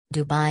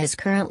Dubai is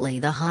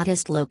currently the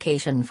hottest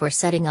location for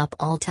setting up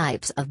all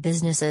types of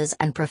businesses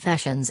and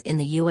professions in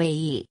the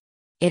UAE.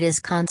 It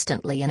is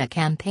constantly in a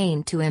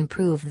campaign to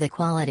improve the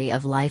quality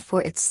of life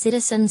for its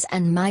citizens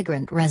and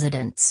migrant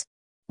residents.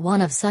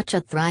 One of such a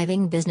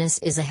thriving business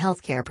is a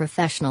healthcare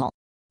professional.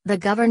 The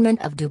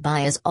government of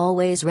Dubai is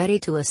always ready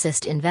to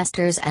assist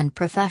investors and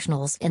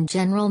professionals in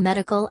general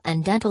medical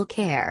and dental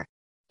care.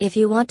 If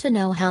you want to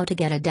know how to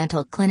get a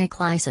dental clinic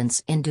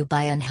license in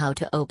Dubai and how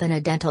to open a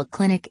dental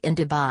clinic in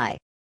Dubai,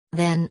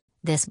 then,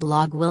 this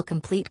blog will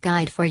complete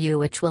guide for you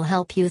which will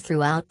help you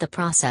throughout the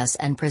process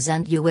and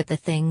present you with the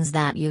things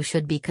that you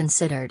should be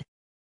considered.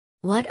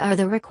 What are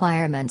the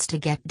requirements to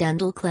get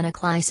dental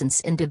clinic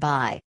license in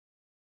Dubai?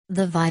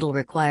 The vital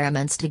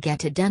requirements to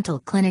get a dental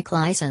clinic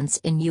license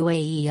in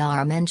UAE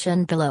are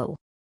mentioned below.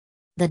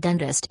 The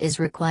dentist is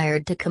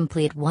required to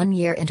complete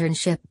 1-year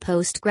internship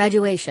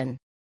post-graduation.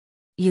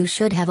 You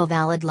should have a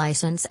valid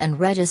license and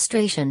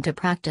registration to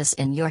practice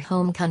in your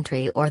home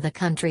country or the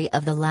country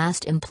of the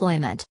last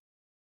employment.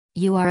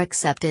 You are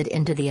accepted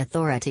into the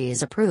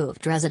authorities'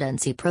 approved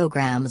residency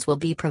programs will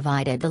be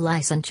provided the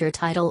licensure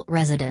title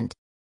resident.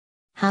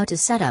 How to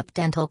set up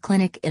dental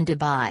clinic in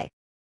Dubai.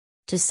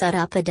 To set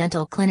up a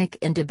dental clinic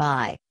in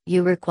Dubai,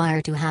 you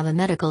require to have a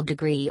medical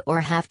degree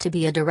or have to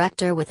be a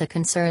director with a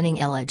concerning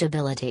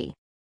eligibility.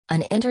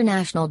 An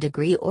international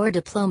degree or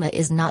diploma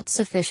is not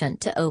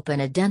sufficient to open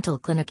a dental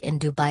clinic in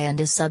Dubai and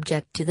is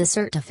subject to the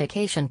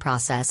certification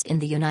process in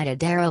the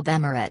United Arab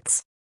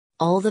Emirates.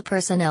 All the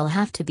personnel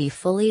have to be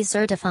fully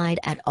certified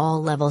at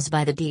all levels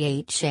by the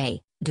DHA,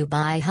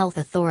 Dubai Health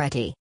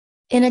Authority.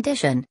 In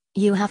addition,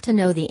 you have to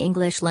know the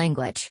English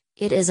language,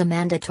 it is a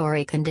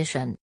mandatory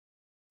condition.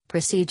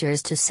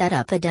 Procedures to set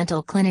up a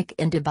dental clinic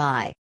in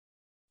Dubai.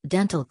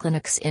 Dental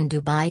clinics in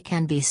Dubai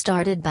can be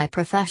started by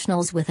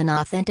professionals with an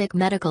authentic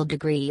medical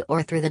degree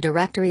or through the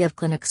Directory of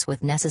Clinics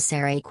with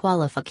necessary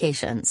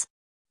qualifications.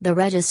 The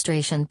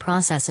registration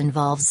process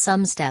involves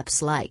some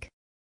steps like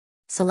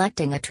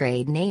selecting a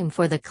trade name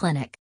for the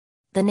clinic.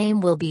 The name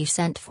will be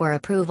sent for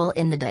approval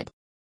in the DID.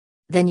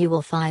 Then you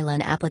will file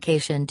an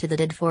application to the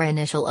DID for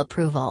initial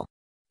approval.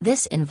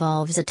 This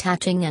involves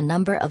attaching a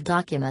number of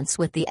documents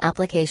with the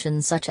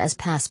application such as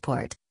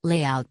passport,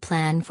 layout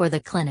plan for the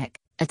clinic,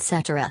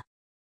 etc.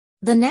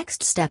 The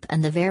next step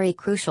and the very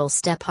crucial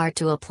step are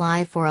to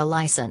apply for a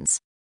license.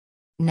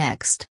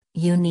 Next,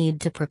 you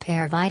need to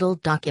prepare vital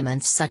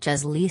documents such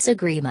as lease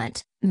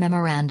agreement,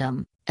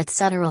 memorandum,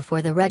 etc.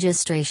 for the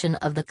registration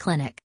of the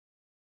clinic.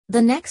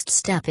 The next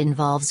step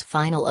involves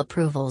final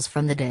approvals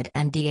from the DID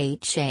and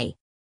DHA.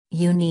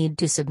 You need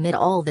to submit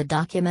all the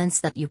documents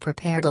that you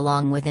prepared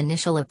along with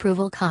initial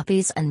approval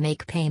copies and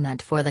make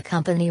payment for the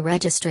company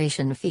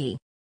registration fee.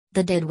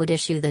 The DID would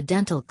issue the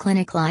dental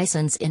clinic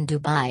license in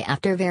Dubai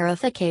after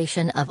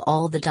verification of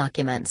all the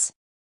documents.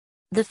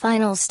 The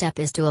final step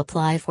is to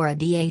apply for a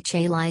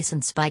DHA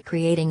license by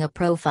creating a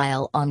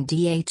profile on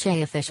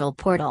DHA official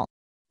portal.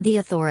 The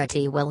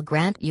authority will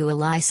grant you a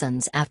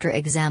license after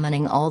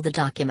examining all the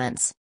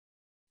documents.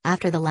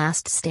 After the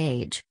last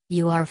stage,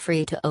 you are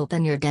free to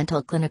open your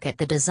dental clinic at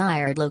the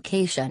desired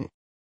location.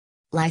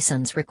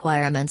 License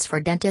requirements for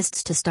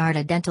dentists to start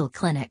a dental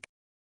clinic.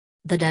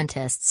 The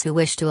dentists who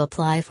wish to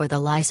apply for the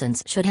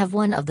license should have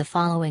one of the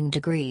following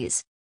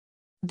degrees: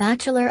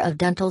 Bachelor of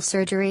Dental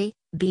Surgery,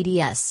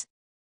 BDS.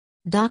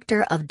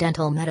 Doctor of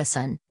Dental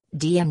Medicine,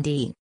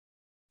 DMD.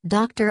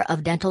 Doctor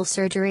of Dental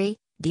Surgery,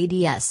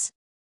 DDS.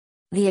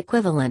 The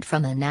equivalent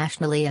from a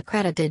nationally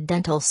accredited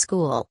dental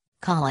school,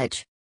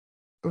 college.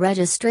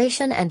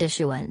 Registration and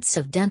issuance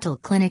of dental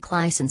clinic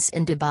license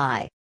in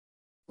Dubai.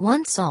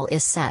 Once all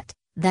is set,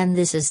 then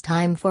this is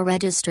time for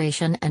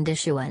registration and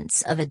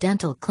issuance of a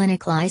dental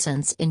clinic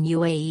license in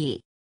UAE.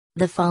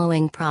 The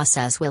following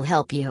process will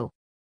help you.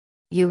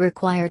 You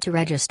require to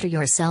register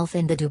yourself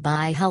in the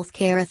Dubai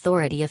Healthcare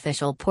Authority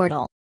official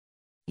portal.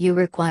 You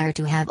require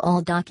to have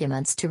all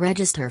documents to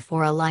register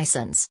for a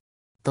license.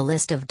 The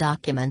list of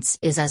documents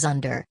is as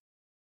under: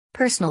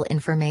 personal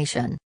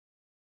information,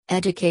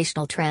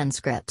 educational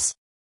transcripts,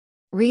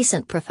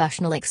 recent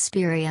professional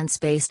experience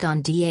based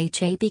on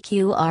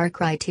DHAPQR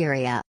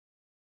criteria,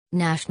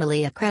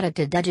 nationally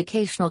accredited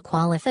educational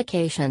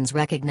qualifications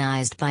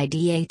recognized by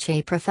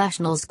DHA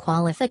professionals'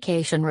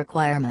 qualification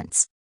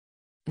requirements,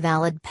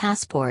 valid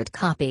passport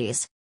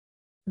copies.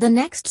 The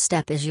next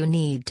step is you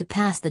need to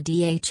pass the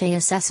DHA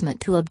assessment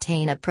to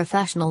obtain a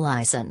professional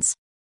license.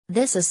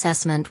 This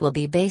assessment will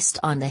be based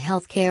on the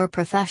healthcare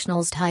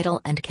professional's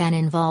title and can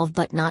involve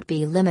but not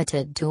be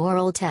limited to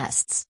oral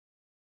tests.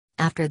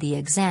 After the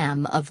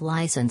exam of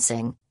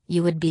licensing,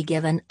 you would be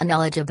given an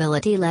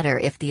eligibility letter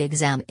if the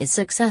exam is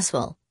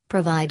successful.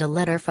 Provide a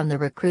letter from the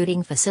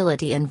recruiting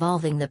facility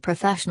involving the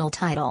professional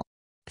title,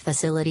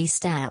 facility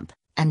stamp,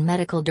 and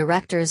medical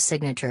director's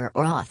signature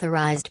or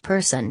authorized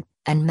person,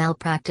 and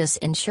malpractice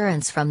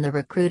insurance from the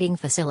recruiting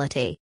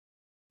facility.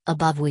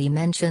 Above we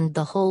mentioned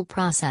the whole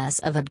process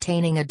of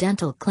obtaining a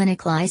dental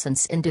clinic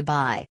license in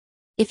Dubai.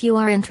 If you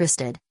are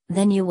interested,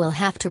 then you will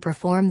have to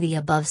perform the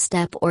above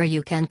step or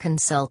you can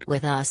consult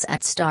with us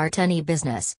at Start Any Business.